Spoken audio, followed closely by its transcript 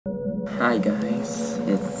Hi guys,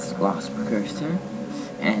 it's Lost Precursor,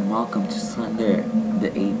 and welcome to Slender,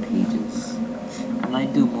 the 8 pages. I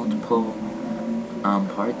might do multiple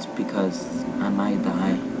parts because I might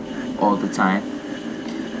die all the time.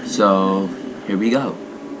 So here we go.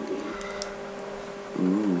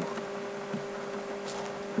 Ooh.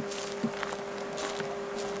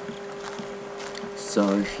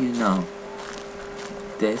 So if you know,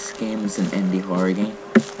 this game is an indie horror game.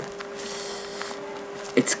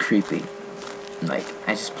 It's creepy. Like,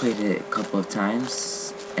 I just played it a couple of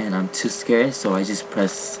times and I'm too scared, so I just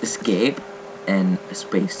press escape and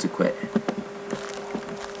space to quit.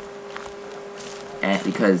 And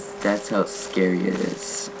because that's how scary it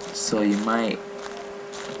is. So you might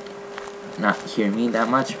not hear me that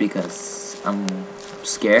much because I'm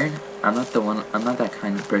scared. I'm not that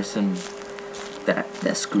kind of person that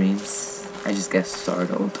screams. I just get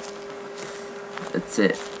startled. That's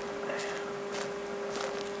it.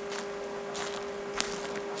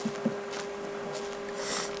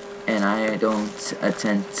 And I don't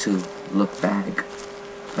attempt to look back.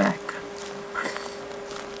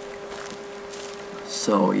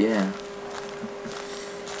 So yeah.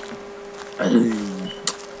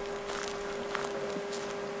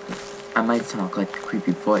 I might talk like a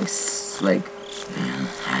creepy voice, like,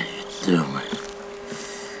 how you doing?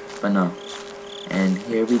 But no. And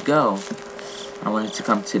here we go. I wanted to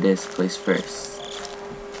come to this place first,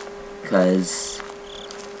 because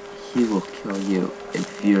he will kill you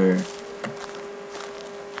if you're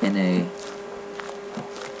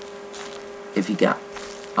if you got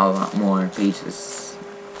a lot more pages.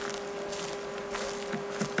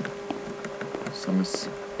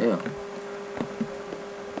 Ew.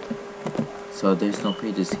 So there's no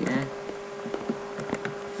pages here.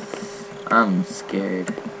 I'm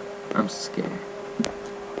scared. I'm scared.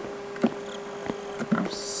 I'm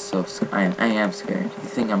so scared. I am scared. You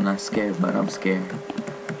think I'm not scared, but I'm scared.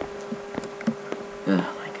 Oh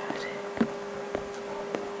my god.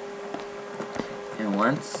 And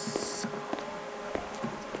once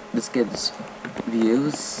this gets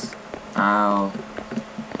views, I'll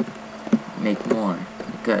make more,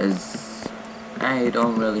 because I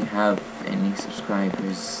don't really have any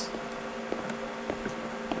subscribers.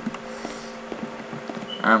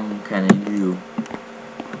 I'm kinda new.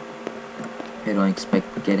 I don't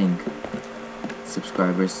expect getting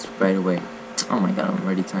subscribers right away. Oh my god, I'm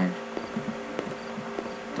already tired.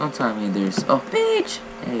 Don't tell me there's... Oh, bitch!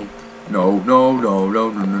 Hey. No. Oh no.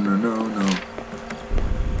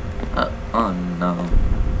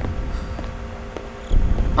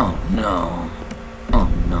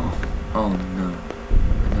 Oh no.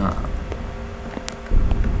 No.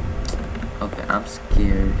 Okay, I'm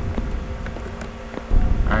scared.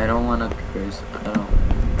 I don't wanna curse.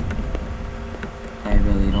 I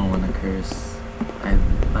really don't wanna curse. I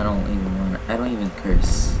don't even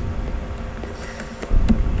curse.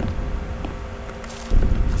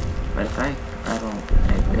 But if I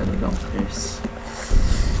really don't curse.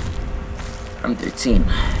 I'm 13,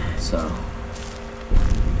 so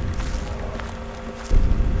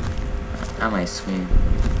I might scream.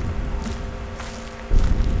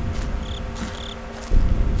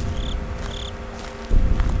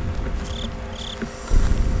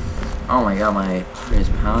 Oh my god, my heart is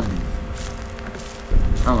pounding.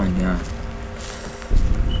 Oh my god.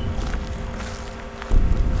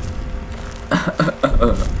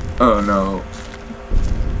 Oh no.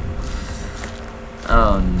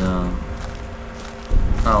 Oh no.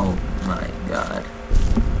 Oh my god.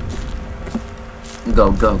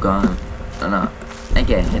 Go. No. I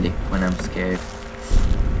get a headache when I'm scared.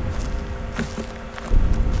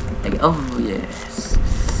 Oh yes.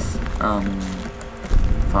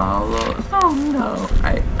 Follow. Oh no.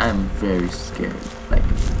 I'm very scared. Like,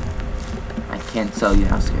 I can't tell you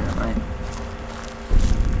how scared am I.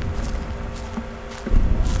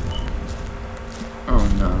 Oh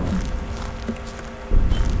no.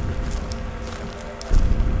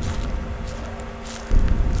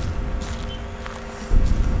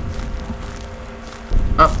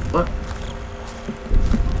 Oh, what?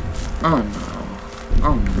 Oh no.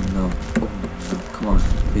 Oh no. Oh no. Come on,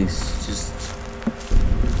 please. Just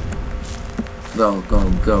go.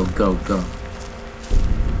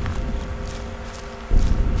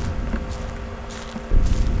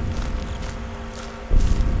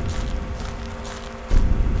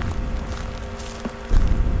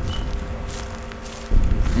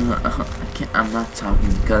 I'm not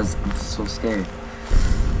talking because I'm so scared.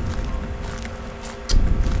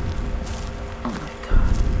 Oh my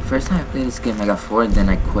god. First time I played this game I got 4 and then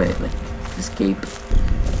I quit. Like, escape.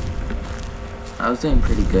 I was doing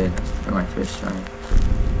pretty good for my first try.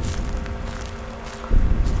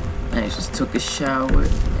 I just took a shower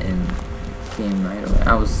and came right away.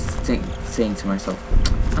 I was saying to myself,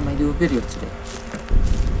 I might do a video today.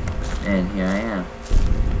 And here I am.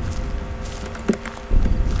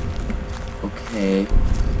 Okay,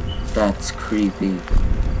 that's creepy.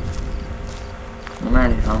 No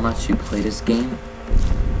matter how much you play this game,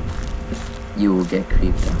 you will get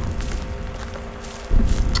creeped out.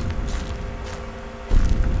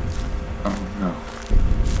 Oh no.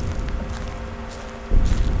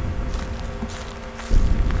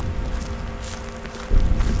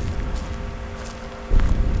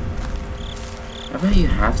 I bet you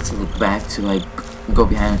have to look back to like go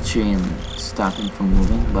behind a tree and stop him from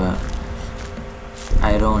moving, but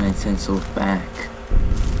I don't intend to look back.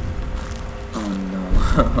 Oh no.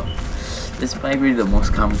 This might be the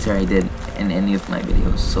most commentary I did in any of my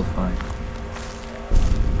videos so far.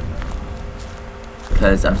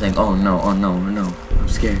 Because I'm saying, oh no, I'm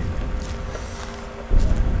scared.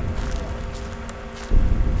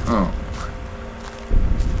 Oh.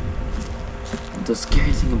 The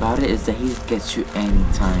scary thing about it is that he gets you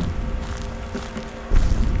anytime.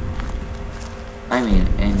 I mean,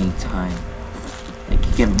 anytime. Like,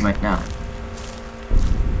 you get him right now.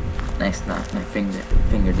 Nice, not my finger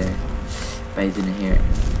there. But I didn't hear it.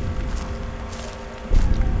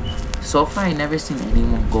 So far, I never seen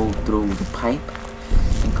anyone go through the pipe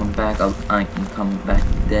and come back out and come back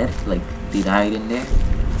dead, like they died in there.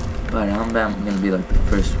 But I'm gonna be like the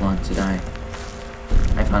first one to die.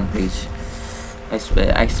 I found a page. I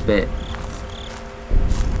spit.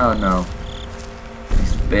 Oh no. I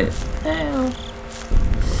spit. Ew.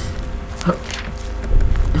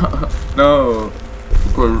 No.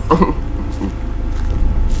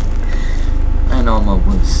 I know I'm a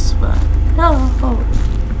wuss, but no.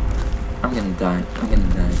 I'm gonna die.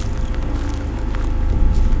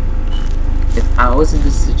 If I was in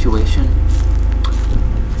this situation,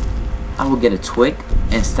 I would get a twig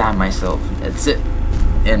and stab myself. That's it.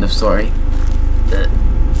 End of story.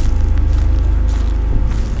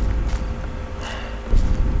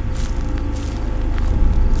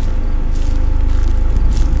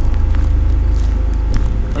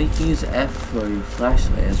 Well, you can use F for your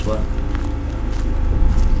flashlight as well.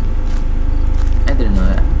 I didn't know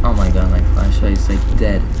that. Oh my god, my flashlight is like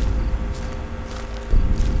dead.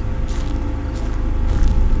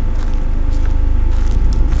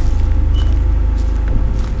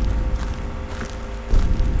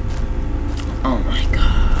 Oh my god.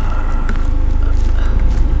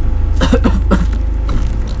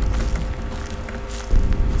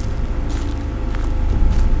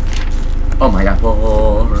 Oh my god. Oh.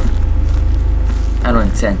 I don't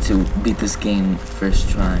intend to beat this game first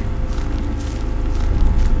try.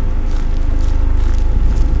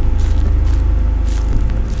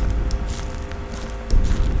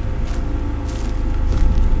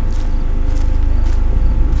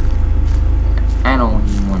 I don't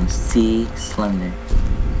even want to see Slender.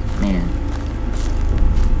 Man.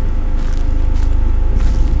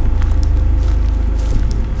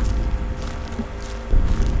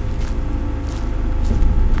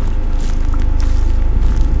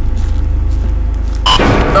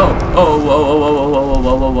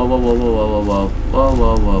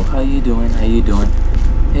 Whoa. How you doing?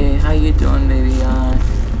 Hey, how you doing, baby?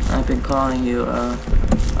 I've been calling you.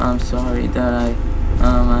 I'm sorry that I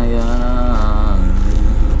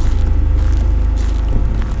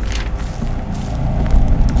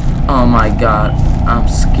oh my god, I'm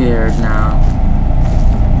scared now.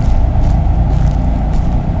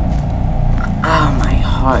 Oh, my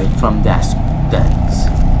heart from that.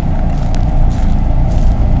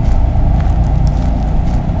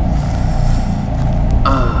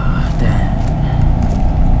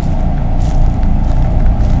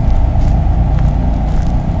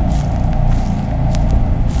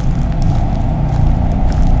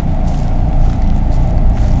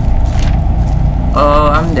 Oh,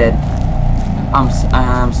 I'm dead.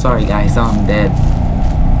 I'm sorry guys, I'm dead.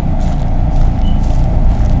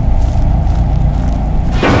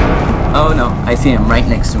 Oh no, I see him right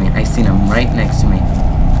next to me.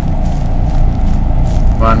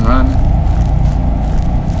 Run.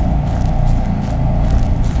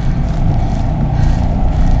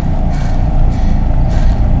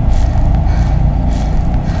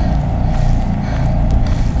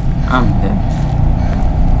 I'm dead.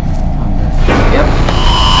 Yep.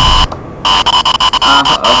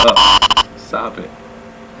 Stop it.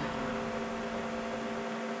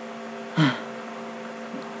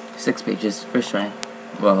 6 pages, first try.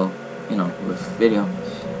 Well, you know, with video.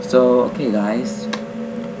 So, okay guys,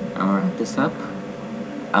 I'm gonna wrap this up.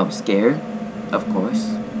 I was scared, of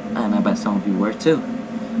course, and I bet some of you were too.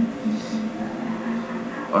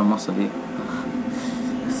 or most of you.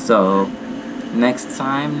 So next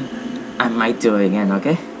time I might do it again,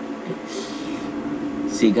 okay?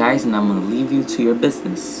 See you guys, and I'm gonna leave you to your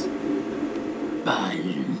business.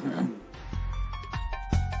 Bye.